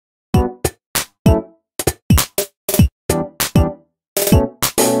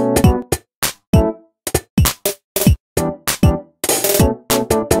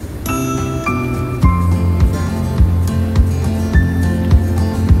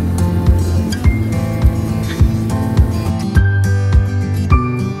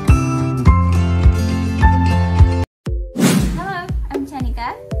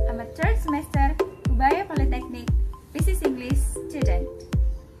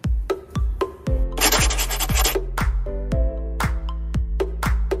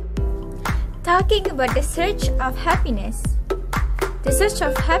Talking about the search of happiness. The search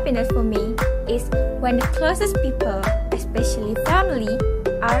of happiness for me is when the closest people, especially family,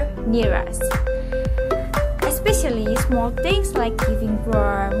 are near us. Especially small things like giving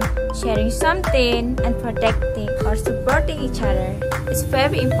warmth, sharing something, and protecting or supporting each other is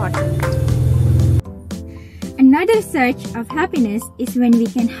very important. Another search of happiness is when we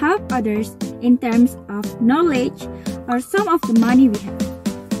can help others in terms of knowledge or some of the money we have.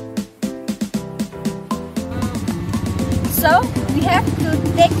 So, we have to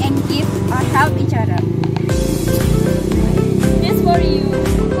take and give or help each other. This for you.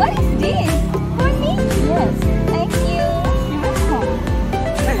 What is this? For me? Yes. Thank you. You're welcome.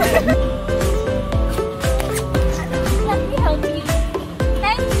 Let me help you.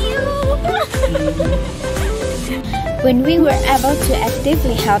 Thank you. When we were able to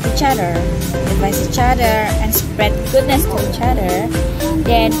actively help each other, advise each other, and spread goodness to each other,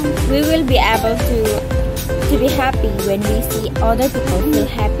 then we will be able to be happy when we see other people feel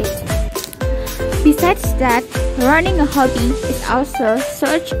happy too. Besides that, running a hobby is also a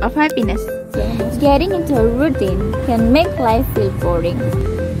search of happiness. Getting into a routine can make life feel boring.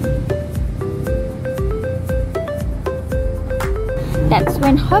 That's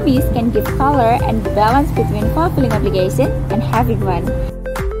when hobbies can give color and balance between fulfilling obligation and having fun.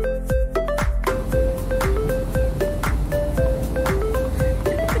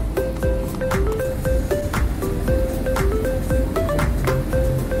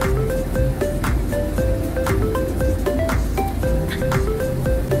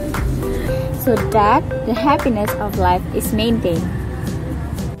 So that the happiness of life is maintained.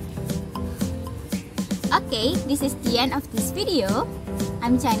 Okay, this is the end of this video.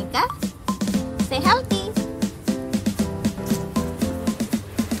 I'm Chanika. Stay healthy.